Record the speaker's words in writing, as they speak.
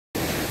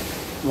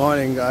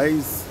Morning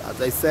guys,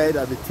 as I said,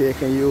 I'll be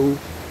taking you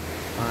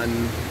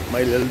on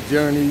my little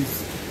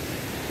journeys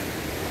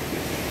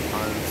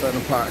on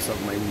certain parts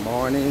of my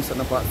morning,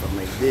 certain parts of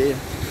my day.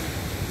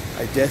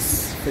 I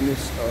just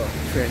finished a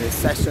training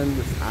session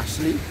with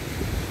Ashley,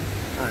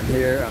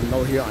 and I'm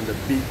now here on the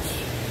beach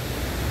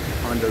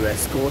on the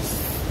west coast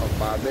of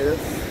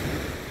Barbados.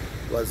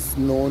 Was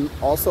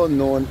also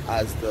known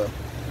as the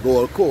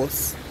Gold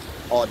Coast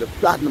or the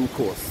Platinum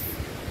Coast.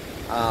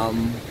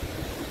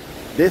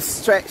 This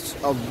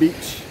stretch of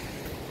beach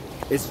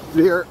is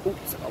where,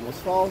 oops, I almost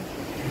fall.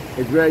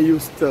 It's where I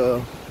used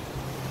to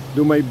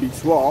do my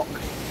beach walk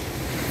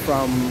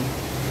from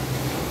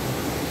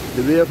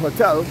the Wave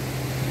Hotel,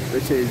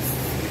 which is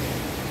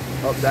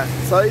up that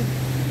side.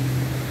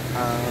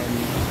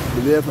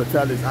 The Wave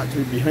Hotel is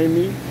actually behind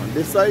me on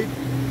this side.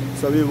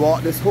 So we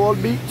walk this whole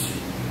beach.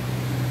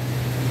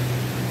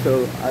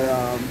 So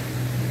I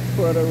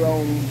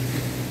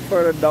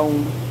further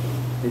down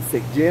in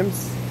St.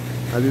 James.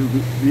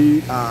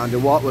 And the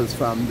walk was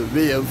from the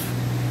Wave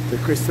to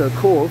Crystal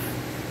Cove.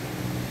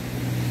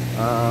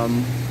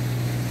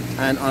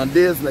 And on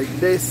days like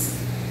this,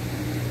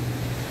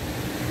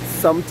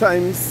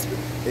 sometimes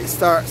it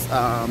starts,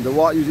 the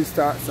walk usually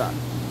starts at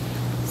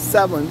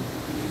 7,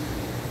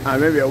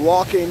 and when we are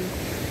walking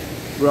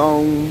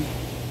around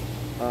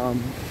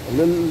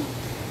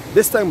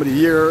this time of the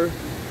year,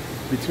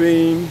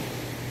 between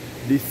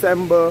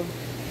December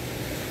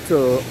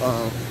to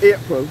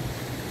April,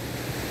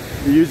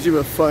 we usually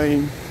will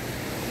find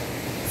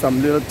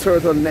some little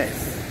turtle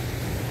nests.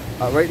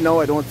 Right now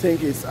I don't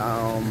think it's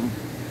a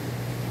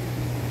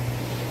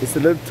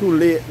little too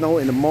late now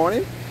in the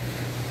morning,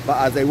 but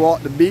as I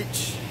walk the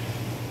beach,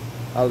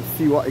 I'll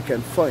see what I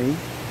can find.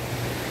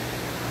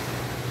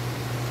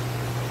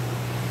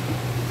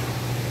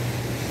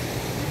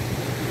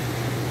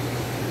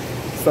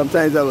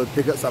 Sometimes I will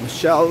pick up some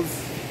shells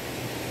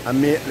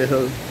and make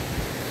little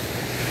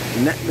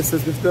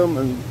necklaces with them,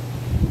 and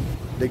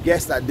the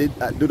guests that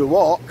do the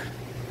walk,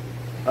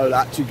 I will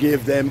actually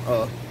give them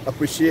a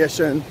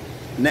appreciation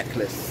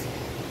necklace.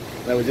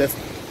 I will just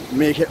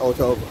make it out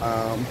of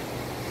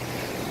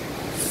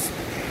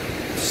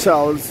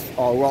shells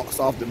or rocks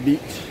off the beach.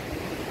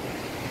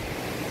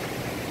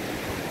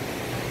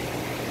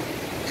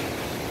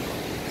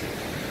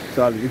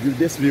 So I'll give you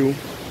this view,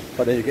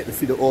 but then you get to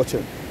see the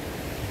ocean.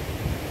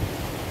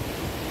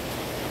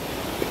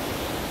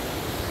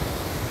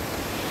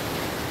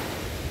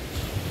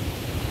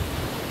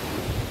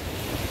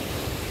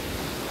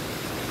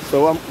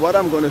 So what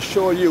I'm going to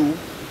show you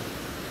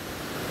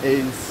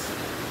is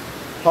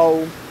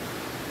how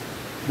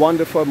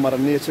wonderful Mother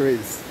Nature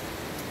is,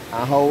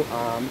 and how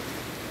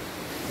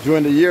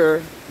during the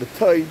year the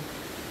tide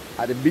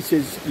at the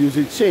beaches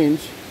usually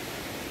change,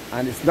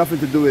 and it's nothing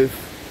to do with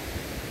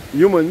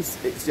humans,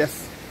 it's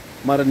just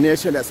Mother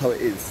Nature. That's how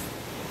it is.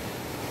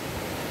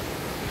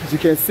 As you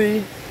can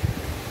see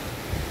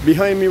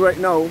behind me right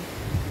now,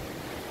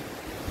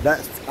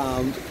 that's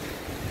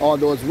all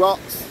those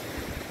rocks.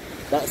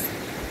 That's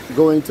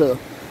going to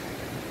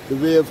the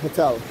Wave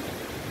Hotel.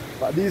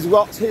 But these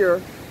rocks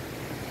here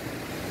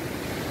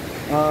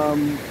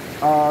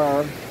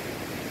are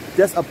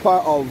just a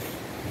part of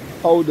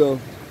how the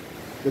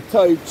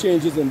tide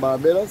changes in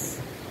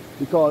Barbados,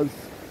 because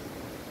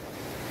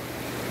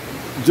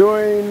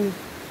during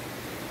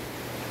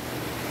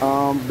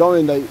down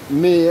in like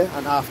May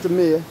and after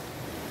May,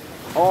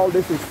 all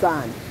this is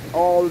sand.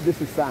 All this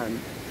is sand.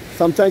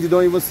 Sometimes you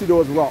don't even see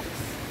those rocks.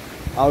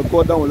 I'll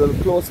go down a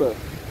little closer.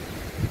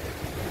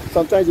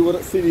 Sometimes you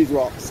wouldn't see these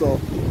rocks. So,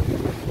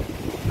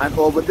 and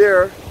over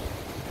there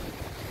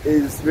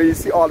is where you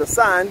see all the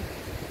sand.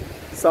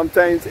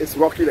 Sometimes it's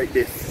rocky like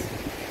this.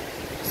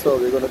 So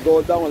we're gonna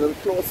go down a little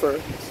closer.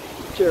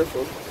 Be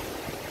careful.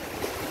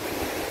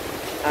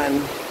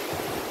 And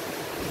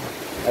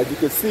as you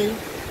can see,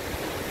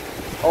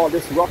 all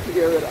this rocky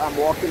area that I'm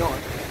walking on,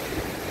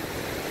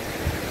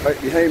 right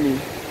behind me,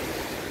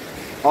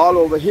 all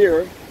over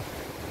here,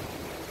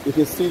 you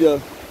can see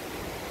the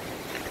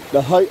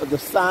height of the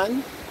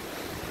sand.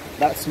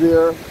 That's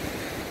where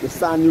the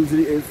sand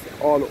usually is,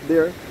 all up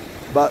there.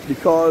 But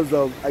because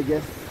of, I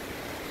guess,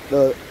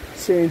 the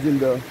change in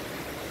the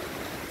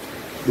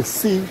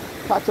sea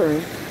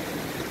pattern,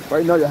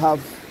 right now you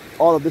have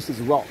all of this is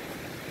rock.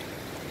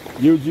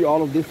 Usually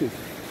all of this is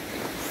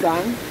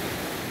sand,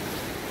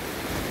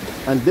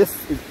 and this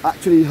is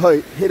actually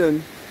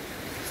hidden,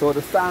 so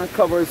the sand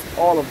covers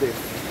all of this.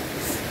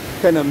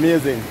 It's kind of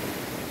amazing.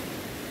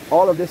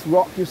 All of this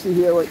rock you see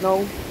here right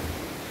now,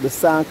 the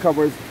sand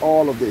covers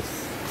all of this.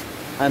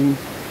 And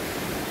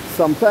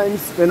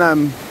sometimes when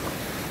I'm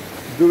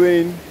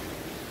doing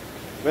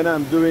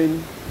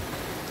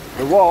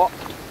the walk,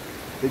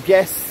 the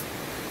guests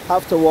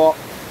have to walk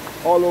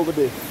all over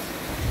this,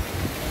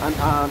 and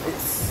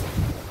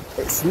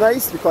it's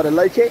nice because I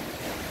like it.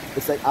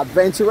 It's like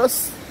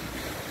adventurous.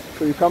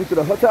 So you come to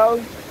the hotel,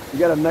 you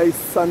get a nice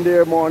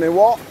Sunday morning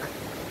walk,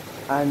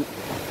 and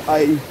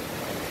I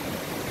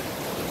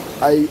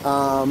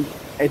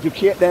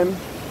educate them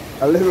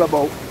a little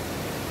about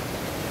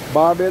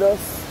Barbados,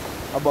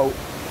 about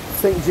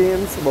St.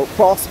 James, about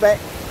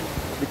Prospect,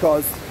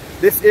 because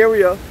this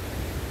area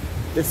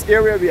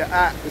we are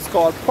at is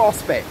called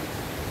Prospect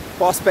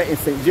in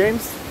St.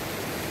 James.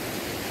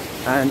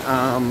 And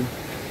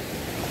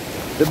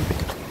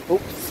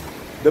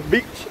the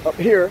beach up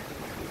here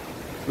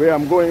where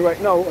I'm going right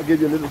now, I'll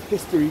give you a little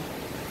history.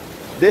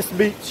 This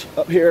beach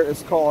up here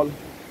is called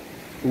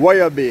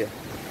Wire Bay.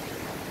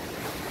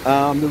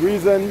 The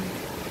reason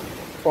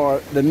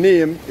for the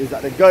name is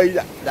that the guy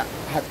that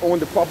had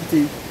owned the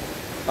property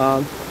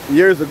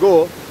years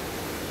ago,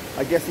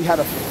 I guess he had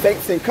a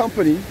fencing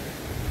company,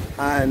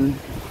 and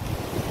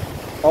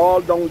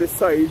all down this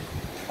side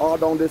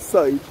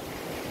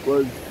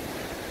was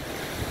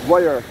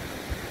wire.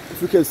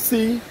 If you can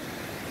see,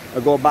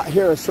 I'll go back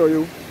here and show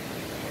you.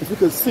 If you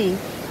can see,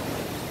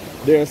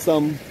 there are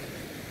some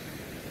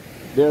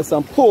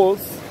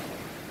poles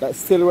that's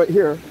still right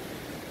here.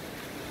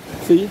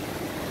 See?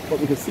 But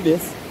we can see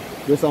this.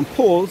 There's some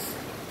poles.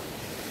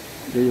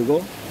 There you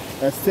go.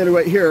 That's still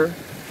right here.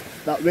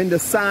 That when the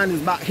sand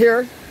is back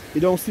here,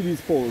 you don't see these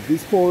poles.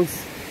 These poles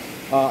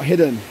are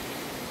hidden.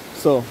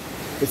 So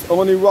it's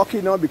only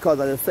rocky now because,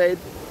 as I said,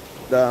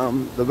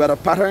 the weather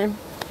pattern,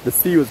 the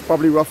sea was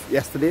probably rough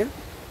yesterday.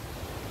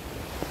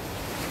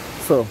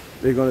 So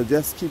we're gonna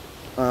just keep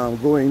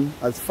going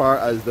as far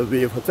as the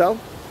Wave Hotel.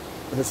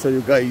 I'll show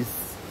you guys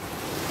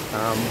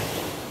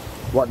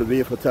what the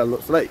Wave Hotel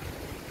looks like.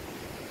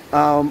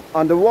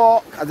 On the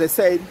walk, as I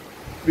said,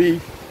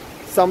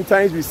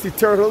 sometimes we see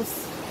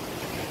turtles,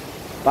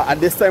 but at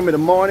this time of the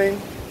morning,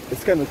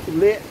 it's kind of too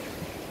late.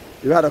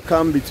 You had to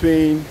come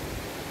between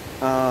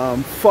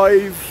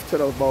 5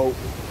 to about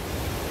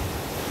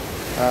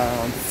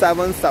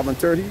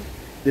 7:30.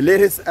 The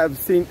latest I've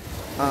seen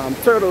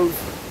turtles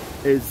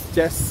is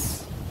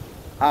just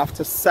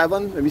after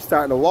 7 when we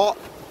start the walk.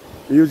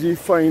 We usually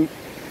find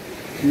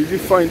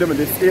them in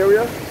this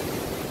area.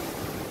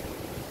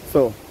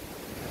 So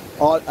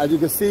as you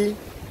can see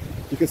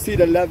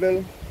the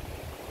level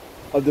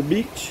of the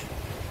beach.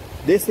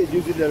 This is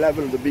usually the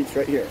level of the beach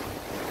right here.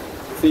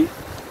 See?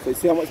 So you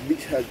see how much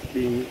beach has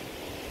been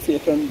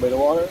taken by the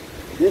water?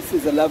 This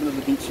is the level of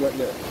the beach right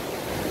there.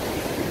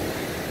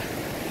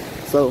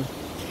 So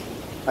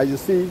as you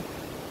see,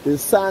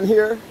 there's sand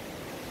here,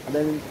 and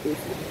then it's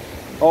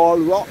all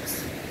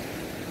rocks.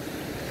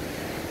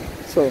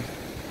 So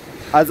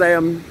as I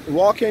am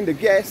walking the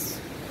guests,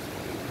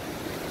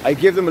 I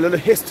give them a little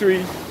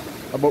history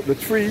about the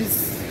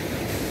trees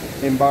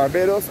in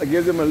Barbados. I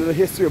give them a little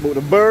history about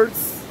the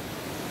birds.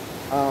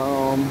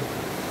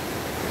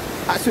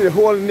 Actually the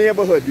whole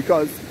neighborhood,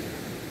 because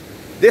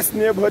this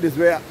neighborhood is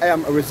where I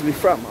am originally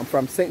from. I'm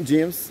from St.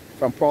 James,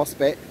 from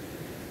Prospect.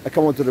 I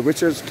come out to the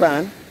Richards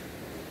clan.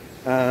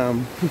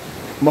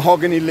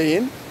 Mahogany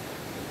Lane.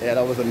 Yeah,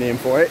 that was a name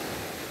for it.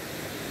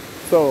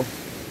 So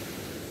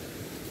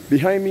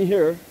behind me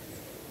here,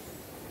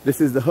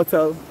 this is the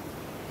hotel,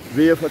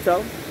 Wave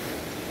Hotel.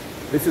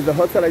 This is the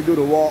hotel I do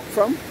the walk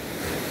from.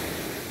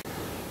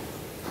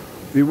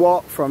 We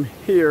walk from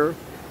here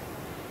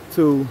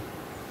to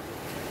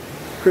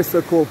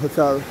Crystal Cove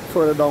Hotel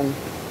further down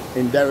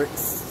in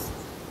Derricks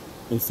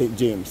in St.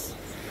 James.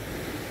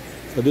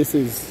 So this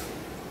is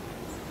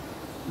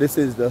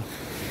the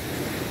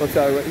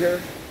hotel right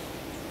here,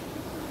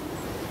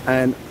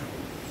 and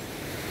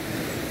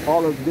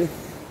all of this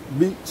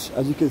beach,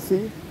 as you can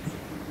see,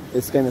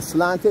 it's kind of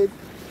slanted.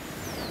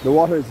 The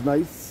water is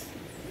nice.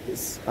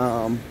 It's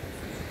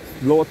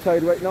low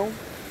tide right now,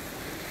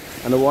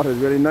 and the water is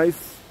really nice.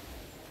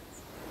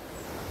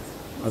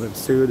 I'll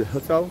show you the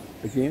hotel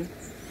again.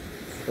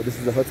 So this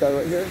is the hotel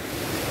right here.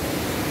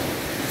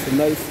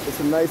 It's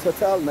a nice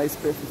hotel, nice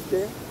place to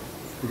stay.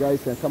 You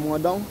guys can come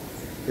on down.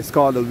 It's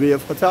called the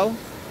Wave Hotel.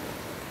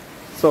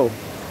 So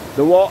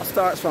the walk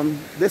starts from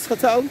this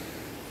hotel,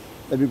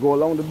 then we go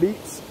along the beach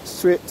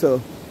straight to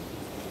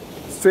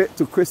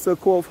Crystal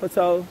Cove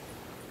Hotel.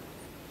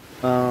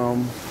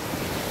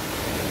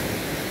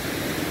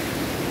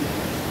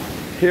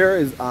 Here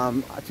is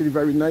actually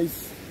very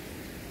nice.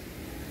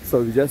 So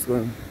we're just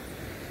going to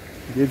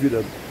give you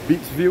the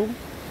beach view.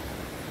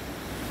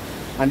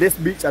 And this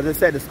beach, as I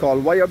said, is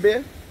called Wire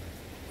Bay.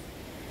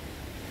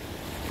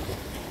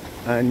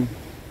 And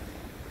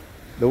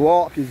the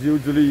walk will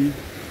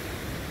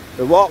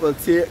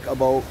take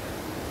about,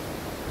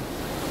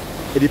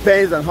 it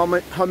depends on how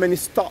many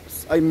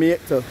stops I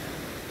make to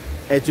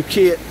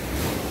educate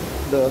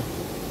the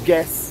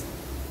guests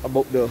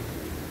about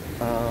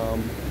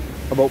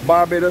about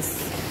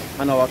Barbados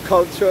and our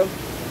culture,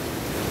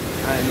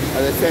 and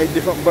as I said,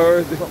 different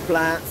birds, different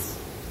plants.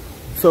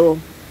 So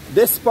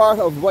this part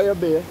of Wire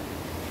Bay,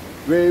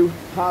 where you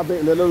have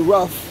it a little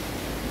rough,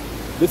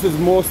 this is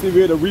mostly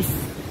where the reef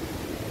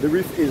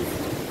is.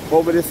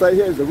 Over this side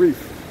here is the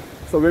reef.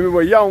 So when we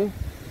were young,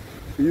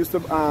 we used to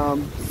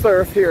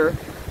surf here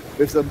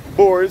with some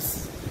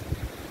boards.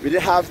 We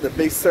didn't have the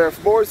big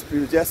surfboards. We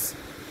would just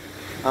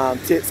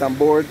take some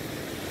board,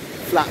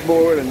 flat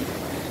board, and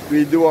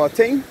we do our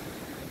thing.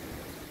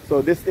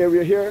 So this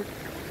area here,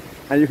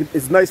 and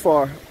it's nice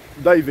for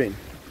diving,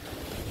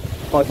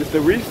 because it's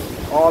the reef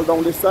all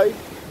down this side.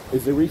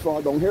 is the reef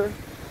all down here.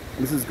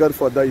 This is good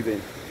for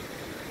diving.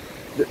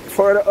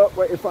 Further up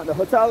right in front of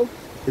the hotel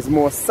is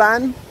more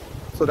sand,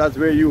 so that's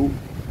where you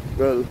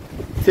will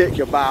take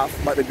your bath.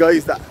 But the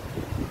guys that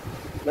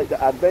like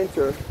the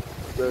adventure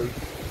will.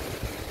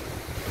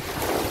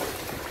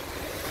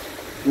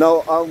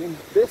 Now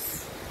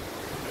this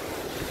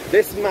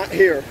mat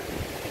here,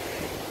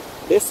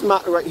 this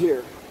mat right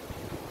here,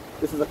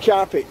 this is a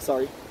carpet,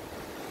 sorry.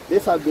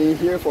 This has been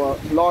here for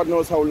Lord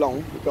knows how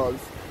long, because,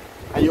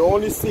 and you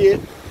only see it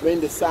when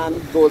the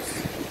sand goes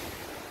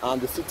and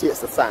the sea takes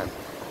the sand.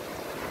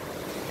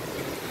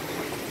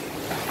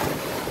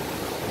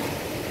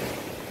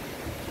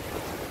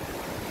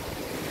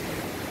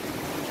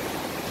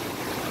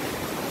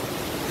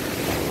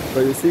 So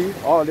you see,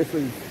 all this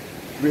is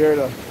where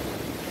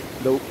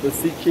the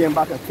sea came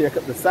back and take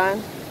up the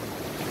sand,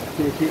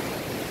 take it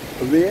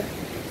away.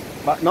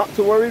 But not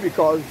to worry,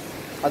 because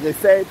as I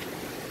said,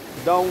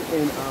 down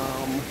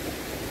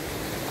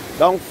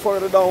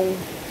further down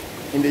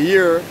in the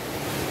year,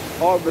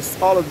 all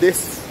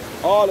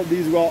of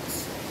these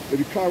rocks will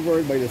be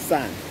covered by the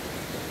sand.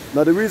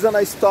 Now the reason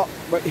I stopped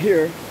right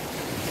here,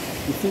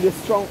 you see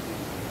this trunk,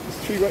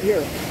 this tree right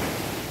here.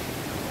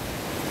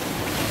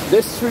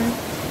 This tree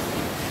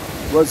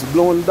was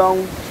blown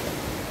down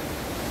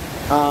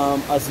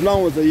as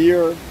long as a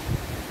year.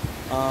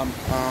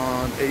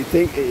 I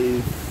think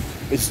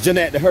it's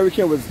Jeanette. The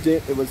hurricane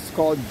was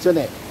called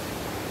Jeanette.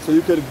 So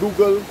you could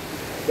Google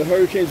the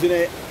Hurricane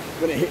Jeanette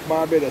when it hit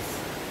Barbados.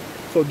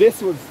 So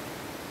this was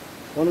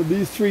one of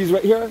these trees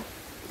right here.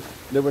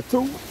 There were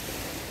two,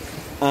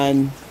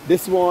 and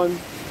this one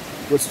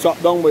was struck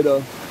down by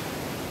the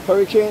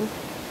hurricane,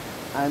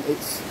 and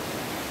it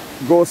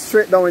goes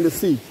straight down in the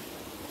sea.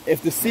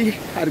 If the sea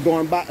had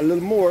gone back a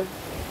little more,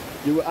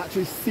 you will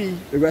actually see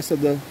the rest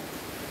of the,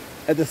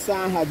 if the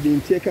sand had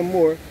been taken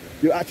more,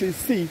 you actually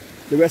see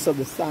the rest of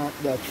the sand,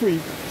 the tree,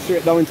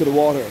 straight down into the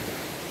water.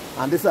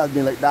 And this has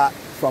been like that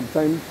from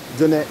time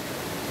Jeanette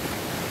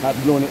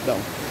had blown it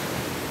down.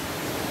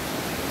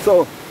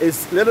 So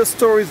it's little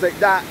stories like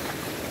that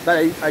that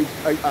I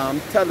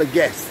tell the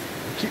guests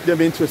to keep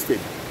them interested.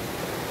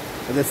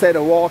 As I said,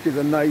 a walk is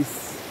a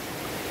nice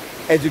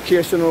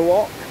educational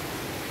walk,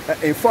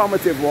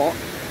 informative walk.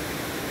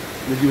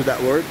 Let's use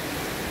that word.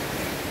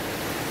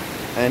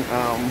 And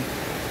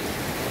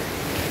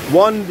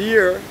one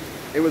year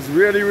it was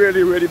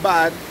really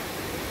bad,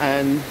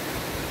 and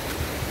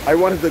I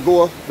wanted to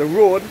go the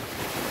road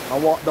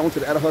and walk down to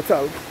the other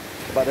hotel,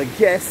 but the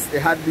guests, they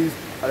had these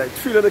like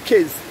 3 little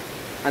kids,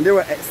 and they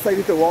were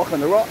excited to walk on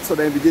the rocks, so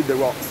then we did the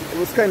rocks. It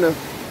was kind of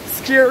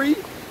scary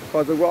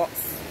because the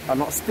rocks are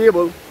not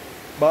stable,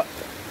 but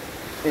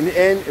in the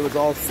end it was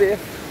all safe.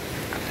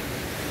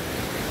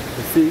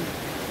 You see?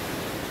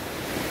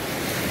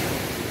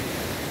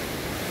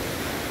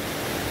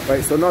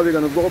 Right, so now we're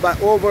going to go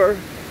back over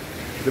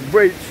the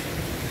bridge,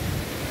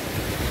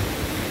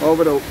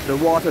 over the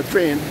water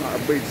drain, not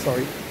a bridge,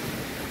 sorry.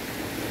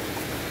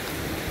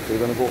 So we're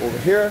going to go over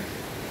here,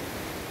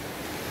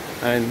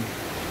 and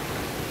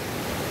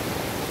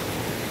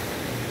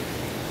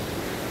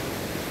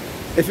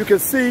if you can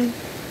see,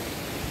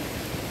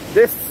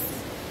 this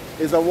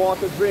is a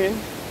water drain,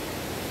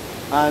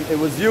 and it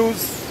was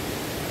used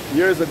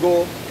years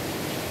ago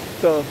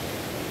to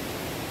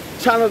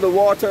channel the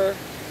water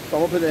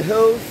from up in the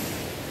hills,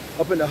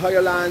 up in the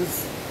higher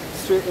lands,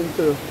 straight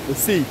into the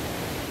sea.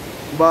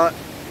 But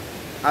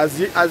as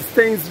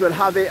things will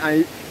have it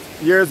and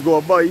years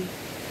go by,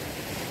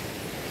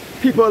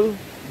 people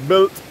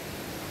built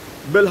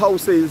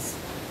houses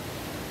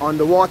on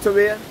the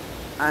waterway,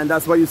 and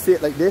that's why you see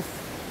it like this,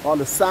 all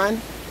the sand,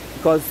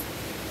 because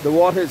the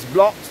water is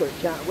blocked so it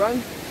can't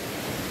run.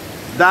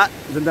 That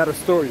is another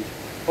story.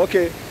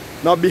 Okay,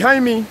 now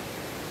behind me,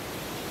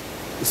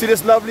 you see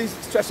this lovely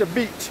stretch of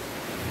beach.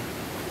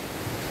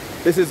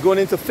 This is going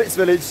into Fitz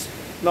Village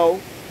now,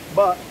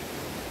 but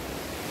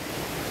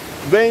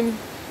when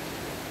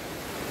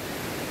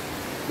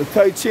the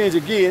tide change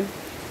again,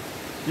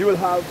 you will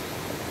have,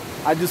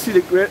 I just see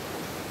where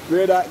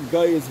that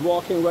guy is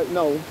walking right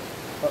now,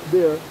 up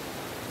there,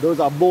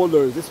 those are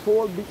boulders. This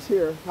whole beach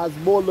here has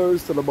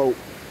boulders till about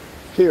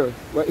here,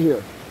 right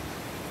here.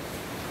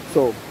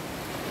 So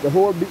the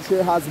whole beach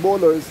here has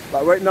boulders,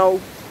 but right now,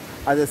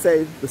 as I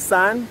said, the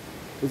sand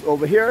is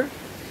over here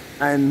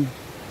and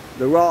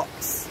the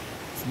rocks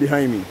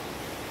behind me.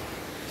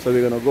 So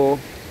we're gonna go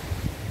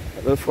a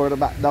little further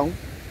back down,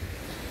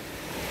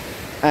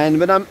 and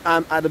when I'm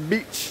at the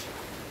beach,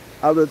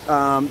 I would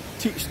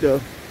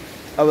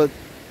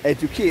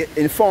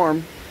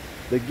inform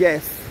the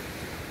guests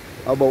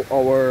about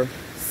our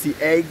sea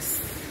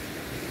eggs,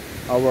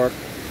 our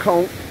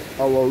conch,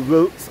 our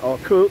wilts, our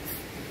quilts,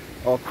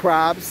 our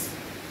crabs.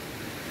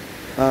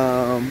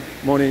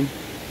 Morning.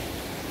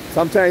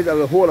 Sometimes I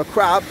will hold a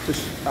crab to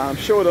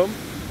show them.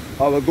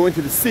 I will go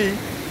into the sea.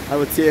 I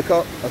would take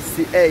up a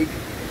sea egg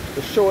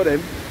to show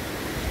them,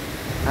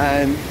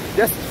 and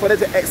just for them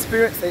to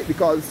experience it,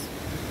 because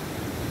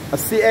a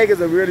sea egg is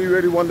a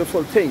really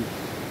wonderful thing.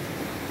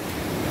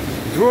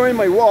 During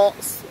my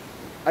walks,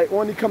 I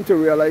only come to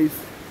realize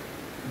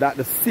that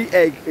the sea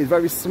egg is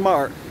very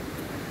smart,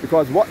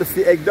 because what the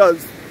sea egg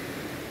does,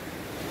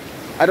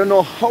 I don't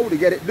know how they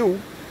get it do,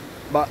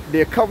 but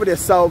they cover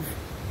themselves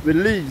with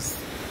leaves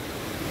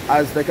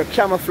as like a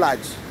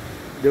camouflage.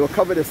 They will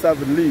cover themselves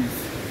with leaves.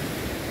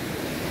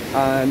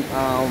 And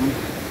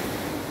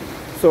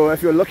so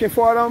if you're looking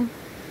for them,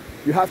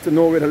 you have to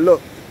know where to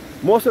look.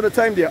 Most of the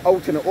time they're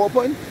out in the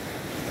open,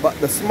 but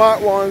the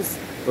smart ones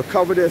will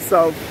cover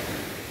themselves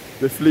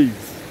with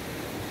leaves.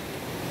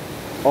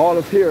 All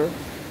of here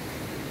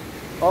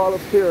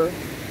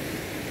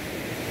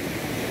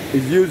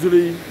is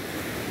usually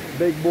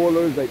big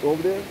boulders like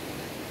over there.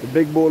 The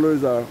big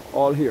boulders are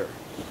all here.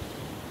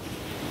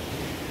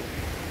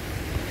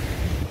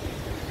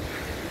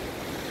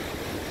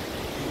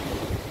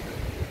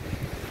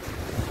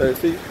 So you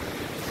see,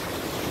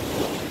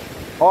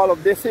 all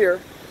of this here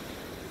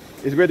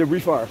is where the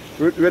reef are,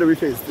 where the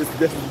reef is.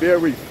 This is bare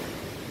reef.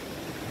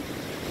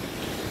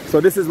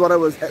 So this is what I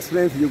was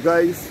explaining to you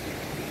guys,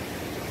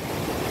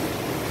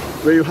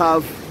 where you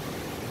have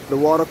the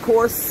water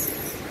course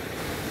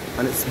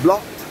and it's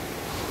blocked.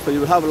 So you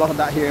will have a lot of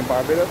that here in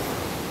Barbados.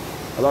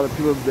 A lot of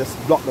people just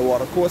block the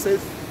water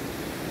courses.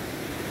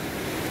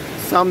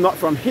 Some not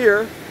from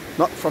here,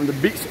 not from the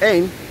beach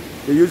end.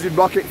 They usually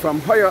block it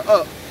from higher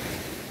up,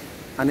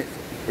 and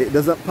it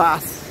doesn't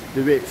pass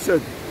the way it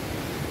should.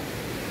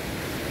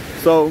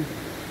 So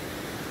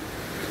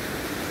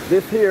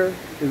this here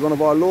is one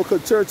of our local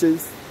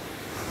churches,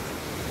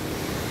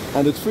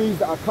 and the trees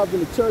that are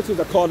covering the churches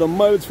are called the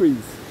mile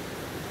trees.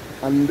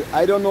 And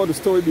I don't know the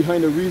story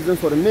behind the reason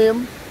for the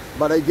name,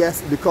 but I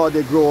guess because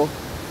they grow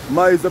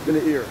miles up in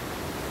the air.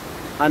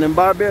 And in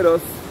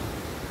Barbados,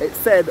 it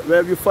said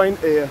wherever you find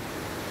a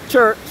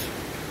church,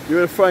 you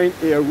will find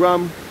a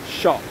rum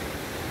shop.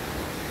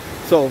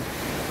 So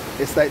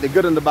it's like the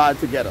good and the bad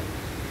together.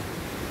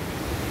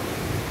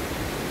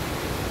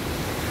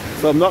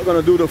 So I'm not going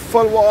to do the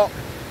full walk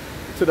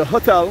to the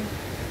hotel,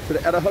 to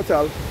the other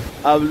hotel.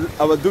 I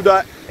will do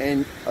that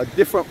in a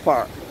different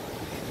part.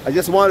 I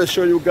just wanted to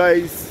show you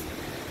guys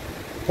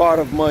part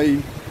of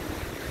my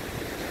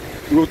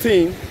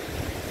routine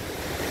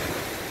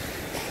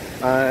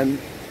and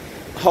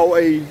how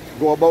I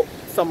go about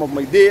some of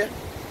my day.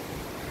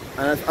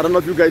 And I don't know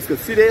if you guys can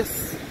see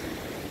this.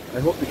 I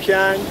hope you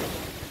can.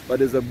 But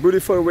there's a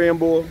beautiful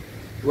rainbow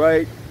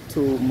right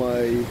to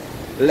my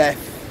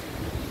left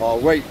or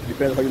right,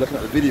 depends on how you're looking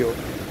at the video.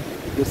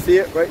 You can see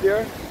it right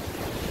there.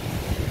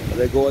 As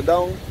I go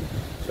down,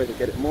 try to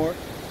get it more.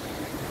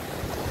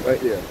 Right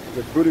there.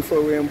 There's a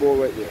beautiful rainbow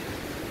right there.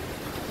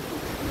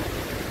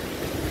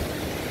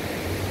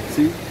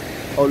 See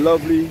how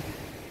lovely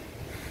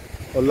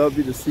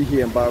the sea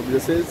here in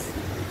Barbados is.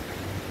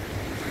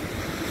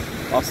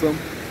 Awesome.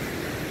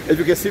 As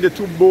you can see, the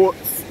two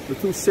boats, the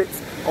two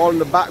ships all in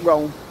the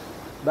background,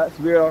 that's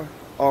where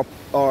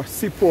our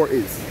seaport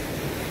is.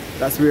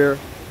 That's where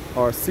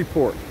our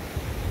seaport.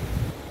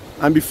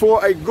 And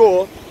before I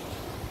go,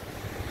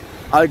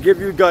 I'll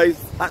give you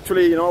guys,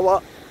 actually, you know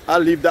what?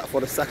 I'll leave that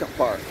for the second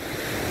part.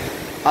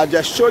 I'll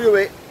just show you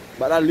it,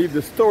 but I'll leave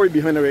the story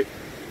behind it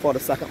for the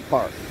second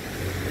part.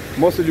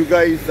 Most of you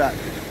guys that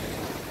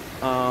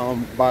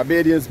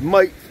Barbadians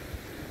might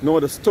know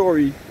the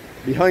story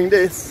behind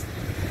this,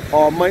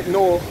 or might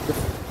know the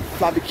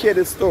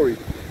fabricated story.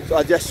 So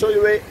I'll just show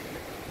you it,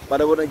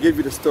 but I wouldn't give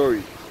you the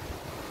story.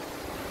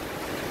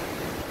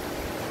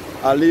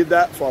 I'll leave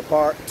that for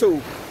part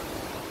 2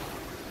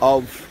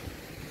 of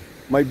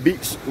my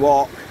beach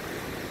walk,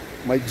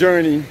 my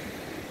journey,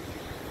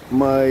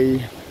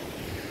 my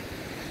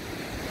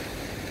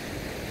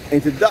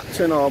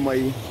introduction, or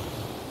my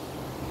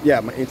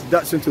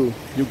introduction to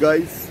you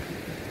guys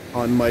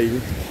on my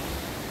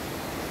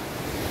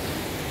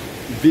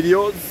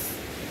videos.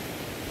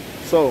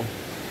 So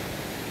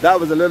that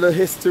was a little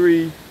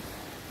history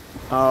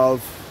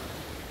of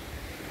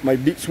my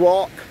beach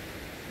walk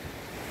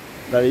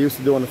that I used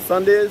to do on the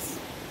Sundays.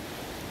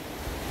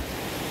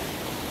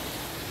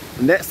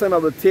 Next time I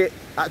will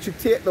actually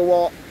take the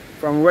walk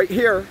from right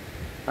here,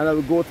 and I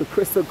will go to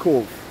Crystal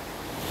Cove,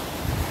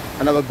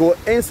 and I will go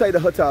inside the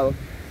hotel,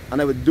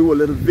 and I will do a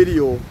little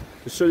video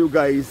to show you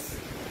guys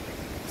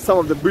some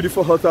of the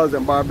beautiful hotels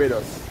in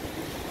Barbados.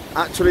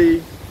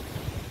 Actually,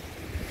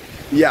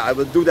 yeah, I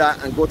will do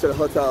that and go to the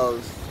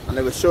hotels, and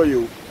I will show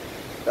you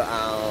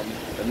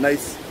the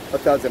nice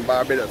hotels in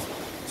Barbados.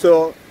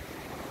 So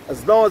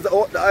as long as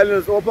the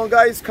island is open,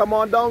 guys, come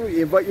on down.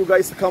 We invite you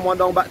guys to come on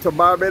down back to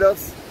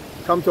Barbados.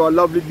 Come to our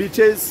lovely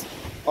beaches,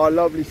 our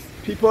lovely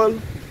people,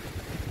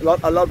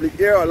 a lovely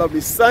air, a lovely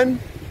sun.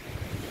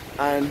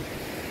 And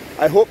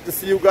I hope to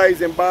see you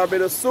guys in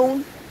Barbados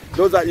soon.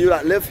 Those of you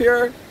that live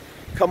here,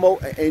 come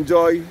out and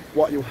enjoy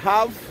what you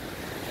have.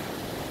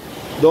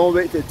 Don't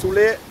wait till too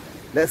late.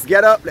 Let's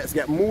get up, let's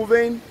get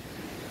moving.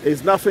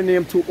 There's nothing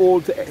named too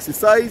old to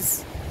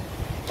exercise,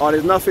 or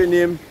there's nothing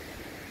named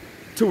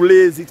too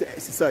lazy to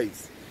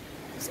exercise.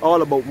 It's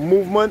all about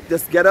movement.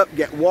 Just get up,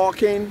 get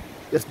walking,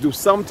 just do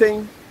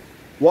something.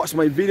 Watch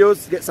my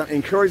videos, get some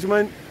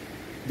encouragement.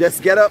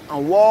 Just get up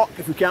and walk.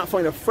 If you can't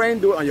find a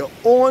friend, do it on your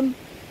own.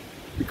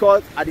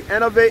 Because at the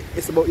end of it,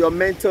 it's about your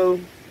mental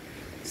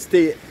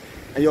state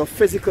and your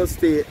physical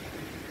state.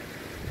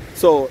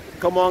 So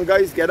come on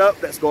guys, get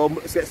up, let's go,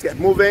 let's get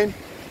moving.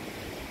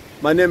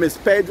 My name is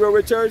Pedro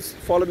Richards.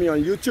 Follow me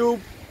on YouTube.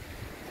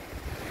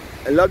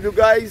 I love you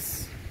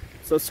guys.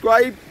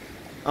 Subscribe.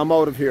 I'm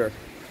out of here.